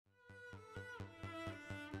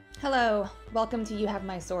Hello, welcome to You Have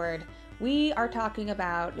My Sword. We are talking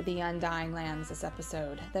about the Undying Lands this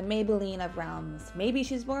episode, the Maybelline of realms. Maybe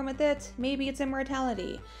she's born with it, maybe it's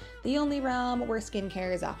immortality. The only realm where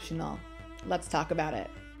skincare is optional. Let's talk about it.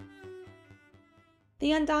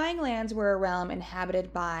 The Undying Lands were a realm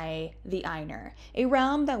inhabited by the Ainur, a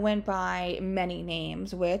realm that went by many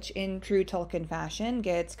names, which, in true Tolkien fashion,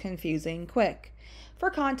 gets confusing quick. For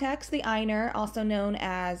context, the Ainur, also known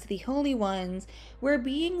as the Holy Ones, were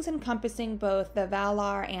beings encompassing both the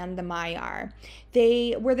Valar and the Maiar.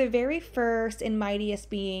 They were the very first and mightiest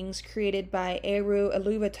beings created by Eru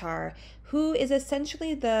Ilúvatar, who is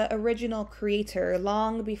essentially the original creator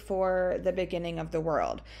long before the beginning of the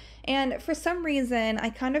world. And for some reason, I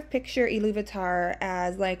kind of picture Ilúvatar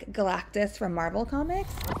as like Galactus from Marvel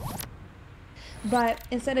Comics. But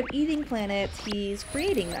instead of eating planets, he's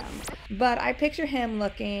creating them. But I picture him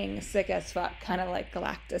looking sick as fuck, kind of like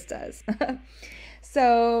Galactus does.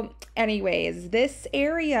 So anyways, this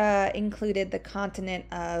area included the continent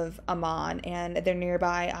of Aman and the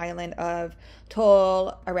nearby island of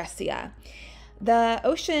Tol Eressëa. The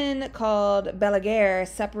ocean called Balaguer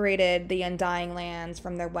separated the Undying Lands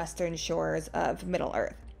from the western shores of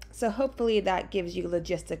Middle-earth. So hopefully that gives you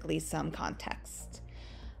logistically some context.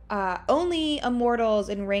 Only immortals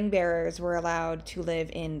and ring-bearers were allowed to live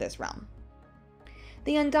in this realm.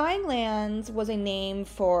 The Undying Lands was a name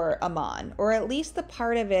for Aman, or at least the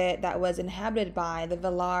part of it that was inhabited by the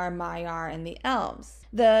Valar, Maiar, and the Elves.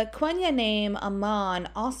 The Quenya name Aman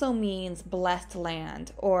also means blessed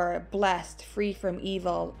land, or blessed, free from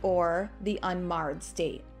evil, or the unmarred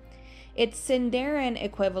state. Its Sindarin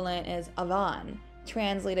equivalent is Avan,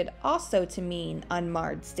 translated also to mean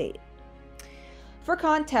unmarred state. For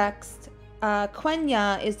context,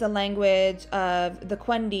 Quenya is the language of the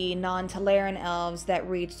Quendi non-Teleran elves that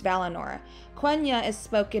reached Valinor. Quenya is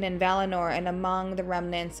spoken in Valinor and among the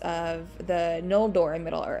remnants of the Noldor in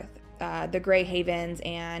Middle-earth, the Grey Havens,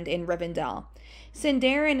 and in Rivendell.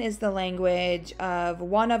 Sindarin is the language of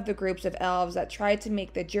one of the groups of elves that tried to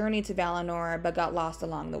make the journey to Valinor but got lost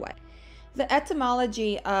along the way. The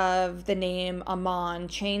etymology of the name Aman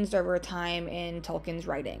changed over time in Tolkien's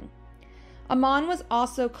writing. Aman was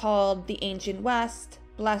also called the Ancient West,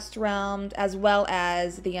 Blessed Realm, as well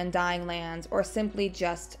as the Undying Lands, or simply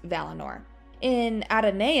just Valinor. In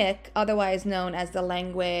Adonaic, otherwise known as the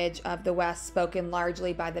language of the West spoken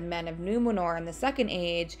largely by the men of Numenor in the Second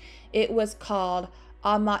Age, it was called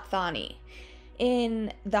Amathani.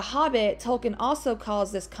 In The Hobbit, Tolkien also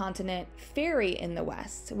calls this continent Fairy in the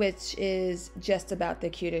West, which is just about the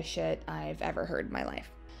cutest shit I've ever heard in my life.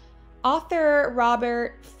 Author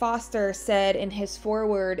Robert Foster said in his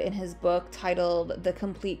foreword in his book titled The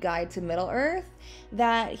Complete Guide to Middle-earth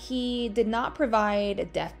that he did not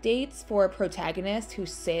provide death dates for protagonists who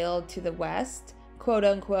sailed to the West, quote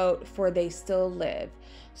unquote, for they still live.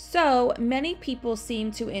 So many people seem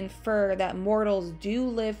to infer that mortals do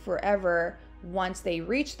live forever once they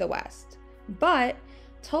reach the West. But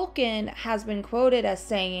Tolkien has been quoted as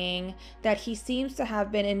saying that he seems to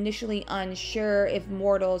have been initially unsure if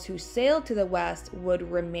mortals who sailed to the West would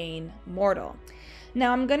remain mortal.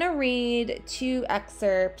 Now I'm going to read two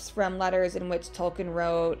excerpts from letters in which Tolkien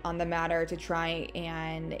wrote on the matter to try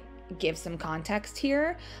and give some context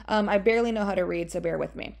here. I barely know how to read, so bear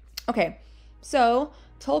with me. Okay, so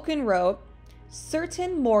Tolkien wrote,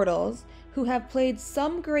 "Certain mortals who have played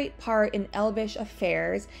some great part in elvish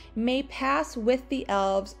affairs may pass with the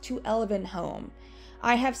elves to Elvenhome.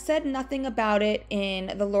 I have said nothing about it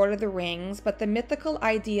in The Lord of the Rings, but the mythical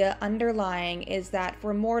idea underlying is that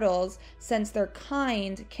for mortals, since their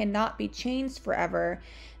kind cannot be changed forever,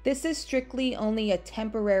 this is strictly only a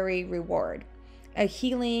temporary reward, a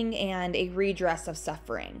healing and a redress of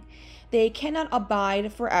suffering. They cannot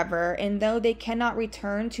abide forever, and though they cannot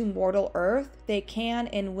return to mortal earth, they can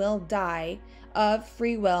and will die of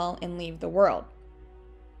free will and leave the world."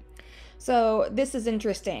 So this is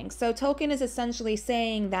interesting. So Tolkien is essentially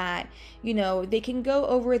saying that, they can go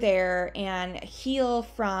over there and heal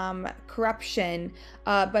from corruption,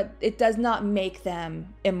 but it does not make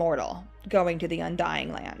them immortal going to the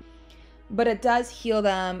Undying Land. But it does heal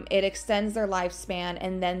them, it extends their lifespan,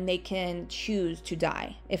 and then they can choose to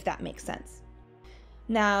die, if that makes sense.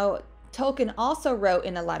 Now, Tolkien also wrote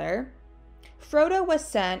in a letter, "Frodo was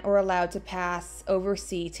sent or allowed to pass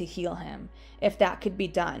oversea to heal him, if that could be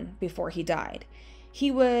done before he died. He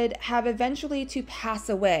would have eventually to pass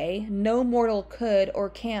away. No mortal could or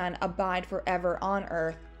can abide forever on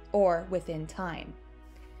earth or within time."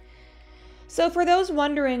 So for those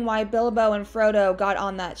wondering why Bilbo and Frodo got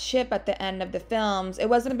on that ship at the end of the films, it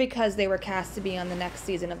wasn't because they were cast to be on the next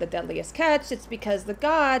season of The Deadliest Catch. It's because the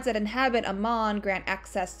gods that inhabit Amon grant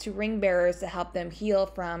access to ring bearers to help them heal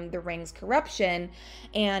from the ring's corruption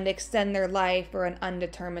and extend their life for an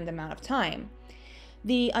undetermined amount of time.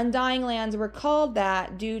 The Undying Lands were called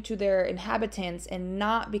that due to their inhabitants and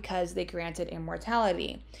not because they granted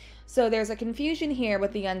immortality. So there's a confusion here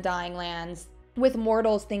with the Undying Lands, with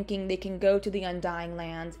mortals thinking they can go to the Undying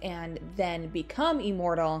Lands and then become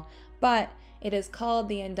immortal, but it is called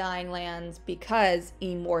the Undying Lands because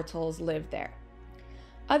immortals live there.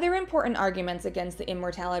 Other important arguments against the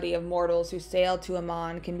immortality of mortals who sailed to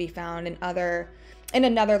Amon can be found in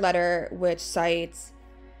another letter which cites,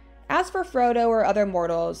 "As for Frodo or other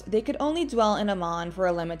mortals, they could only dwell in Amon for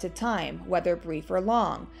a limited time, whether brief or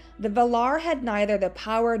long. The Valar had neither the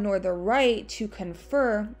power nor the right to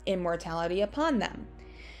confer immortality upon them.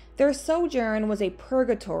 Their sojourn was a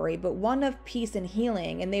purgatory, but one of peace and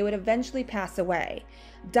healing, and they would eventually pass away,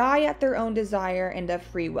 die at their own desire and of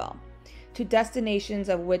free will, to destinations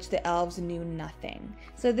of which the elves knew nothing."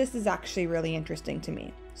 So this is actually really interesting to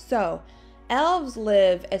me. So, elves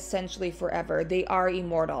live essentially forever. They are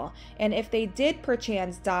immortal. And if they did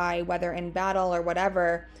perchance die, whether in battle or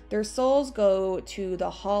whatever, their souls go to the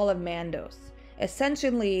Hall of Mandos,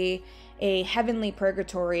 essentially a heavenly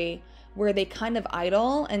purgatory where they kind of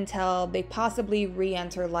idle until they possibly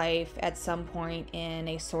re-enter life at some point in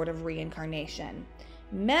a sort of reincarnation.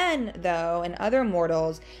 Men, though, and other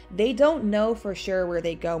mortals, they don't know for sure where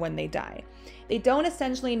they go when they die. They don't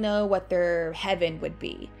essentially know what their heaven would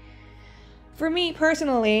be. For me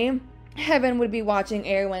personally, heaven would be watching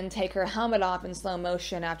Eowyn take her helmet off in slow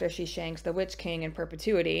motion after she shanks the Witch King in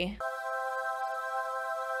perpetuity.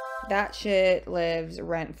 That shit lives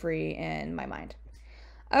rent-free in my mind.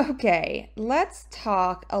 Okay, let's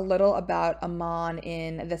talk a little about Amon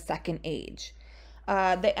in the Second Age.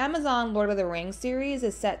 The Amazon Lord of the Rings series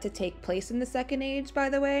is set to take place in the Second Age, by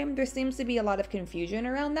the way. There seems to be a lot of confusion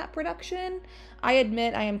around that production. I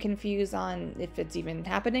admit I am confused on if it's even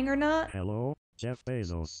happening or not. Hello, Jeff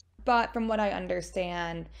Bezos. But from what I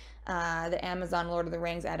understand, the Amazon Lord of the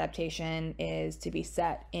Rings adaptation is to be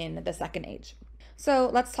set in the Second Age. So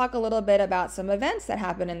let's talk a little bit about some events that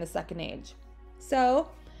happen in the Second Age. So,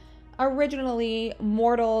 originally,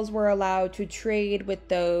 mortals were allowed to trade with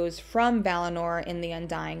those from Valinor in the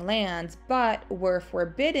Undying Lands, but were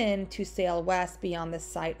forbidden to sail west beyond the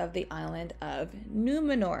site of the island of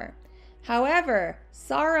Numenor. However,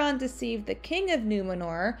 Sauron deceived the king of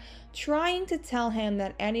Numenor, trying to tell him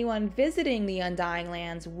that anyone visiting the Undying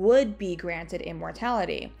Lands would be granted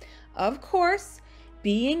immortality. Of course,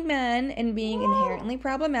 being men and being inherently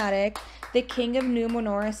problematic, the king of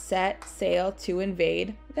Numenor set sail to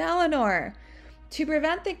invade Valinor. To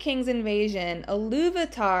prevent the king's invasion,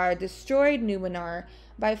 Ilúvatar destroyed Numenor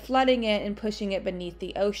by flooding it and pushing it beneath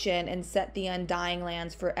the ocean and set the Undying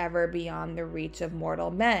Lands forever beyond the reach of mortal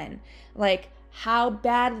men. Like, how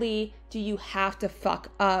badly do you have to fuck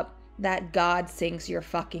up that God sinks your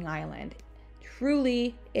fucking island?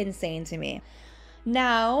 Truly insane to me.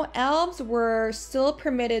 Now, elves were still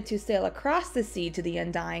permitted to sail across the sea to the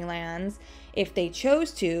Undying Lands if they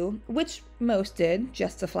chose to, which most did,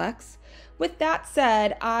 just a flex. With that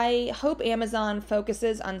said, I hope Amazon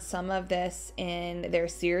focuses on some of this in their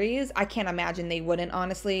series. I can't imagine they wouldn't,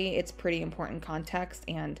 honestly. It's pretty important context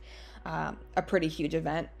and a pretty huge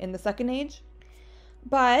event in the Second Age.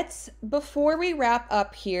 But before we wrap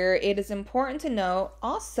up here, it is important to note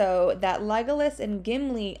also that Legolas and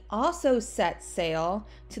Gimli also set sail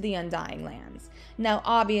to the Undying Lands. Now,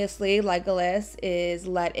 obviously, Legolas is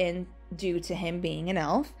let in due to him being an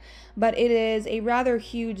elf, but it is a rather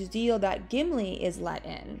huge deal that Gimli is let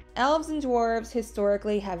in. Elves and dwarves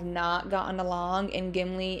historically have not gotten along, and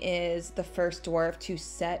Gimli is the first dwarf to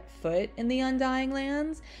set foot in the Undying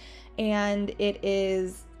Lands, and it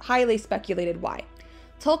is highly speculated why.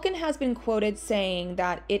 Tolkien has been quoted saying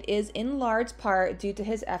that it is in large part due to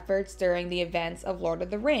his efforts during the events of Lord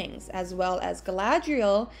of the Rings, as well as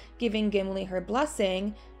Galadriel giving Gimli her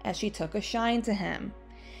blessing as she took a shine to him.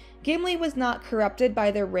 Gimli was not corrupted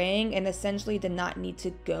by the ring and essentially did not need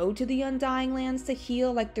to go to the Undying Lands to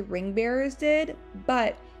heal like the ring bearers did,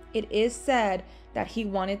 but it is said that he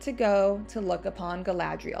wanted to go to look upon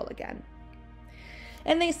Galadriel again.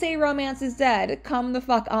 And they say romance is dead. Come the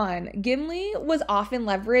fuck on. Gimli was often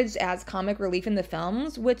leveraged as comic relief in the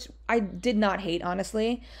films, which I did not hate,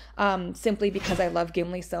 honestly, simply because I love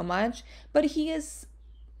Gimli so much. But he is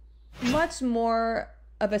much more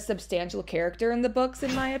of a substantial character in the books,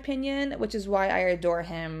 in my opinion, which is why I adore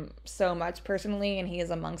him so much personally, and he is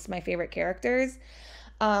amongst my favorite characters.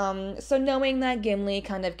 So knowing that Gimli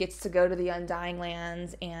kind of gets to go to the Undying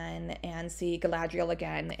Lands and see Galadriel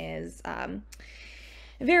again is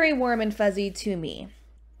very warm and fuzzy to me.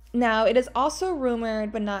 Now, it is also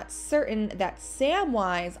rumored, but not certain, that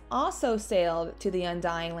Samwise also sailed to the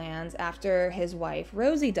Undying Lands after his wife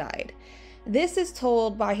Rosie died. This is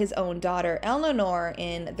told by his own daughter Eleanor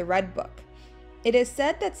in the Red Book. It is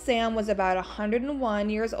said that Sam was about 101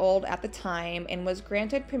 years old at the time and was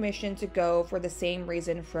granted permission to go for the same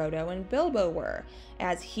reason Frodo and Bilbo were,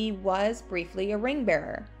 as he was briefly a ring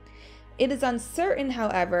bearer. It is uncertain,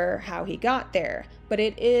 however, how he got there, but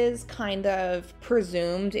it is kind of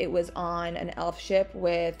presumed it was on an elf ship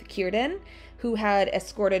with Círdan, who had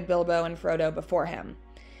escorted Bilbo and Frodo before him.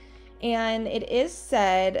 And it is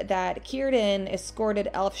said that Círdan escorted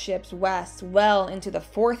elf ships west well into the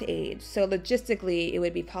Fourth Age, so logistically it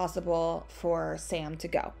would be possible for Sam to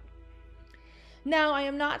go. Now, I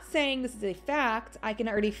am not saying this is a fact. I can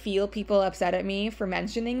already feel people upset at me for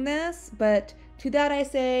mentioning this, but to that I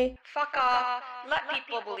say, fuck off. Let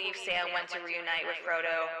people believe Sam went to reunite with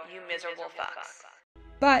Frodo, you miserable fucks.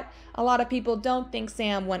 But a lot of people don't think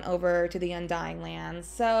Sam went over to the Undying Lands,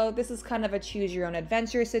 so this is kind of a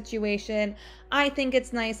choose-your-own-adventure situation. I think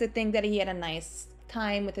it's nice to think that he had a nice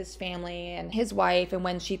time with his family and his wife, and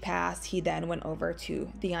when she passed, he then went over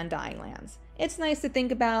to the Undying Lands. It's nice to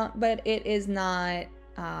think about, but it is not,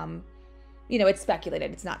 it's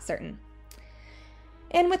speculated. It's not certain.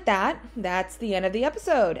 And with that, that's the end of the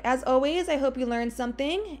episode. As always, I hope you learned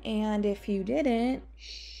something, and if you didn't,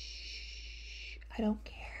 I don't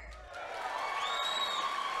care.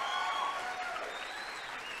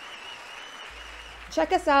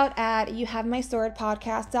 Check us out at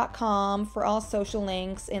youhavemyswordpodcast.com for all social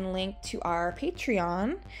links and link to our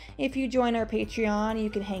Patreon. If you join our Patreon, you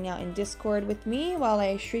can hang out in Discord with me while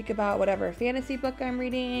I shriek about whatever fantasy book I'm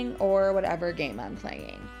reading or whatever game I'm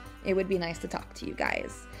playing. It would be nice to talk to you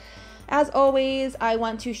guys. As always, I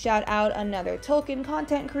want to shout out another Tolkien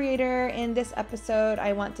content creator. In this episode,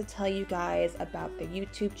 I want to tell you guys about the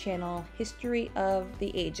YouTube channel History of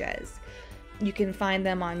the Ages. You can find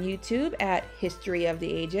them on YouTube at History of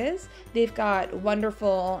the Ages. They've got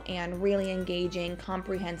wonderful and really engaging,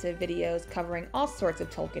 comprehensive videos covering all sorts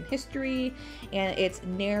of Tolkien history, and it's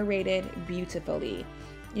narrated beautifully.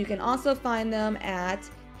 You can also find them at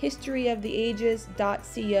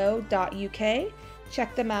historyoftheages.co.uk.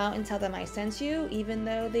 Check them out and tell them I sent you, even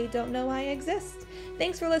though they don't know I exist.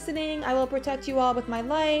 Thanks for listening. I will protect you all with my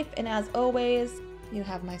life, and as always, you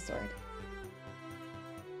have my sword.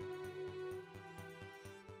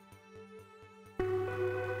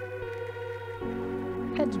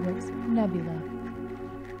 Edgeworks Nebula.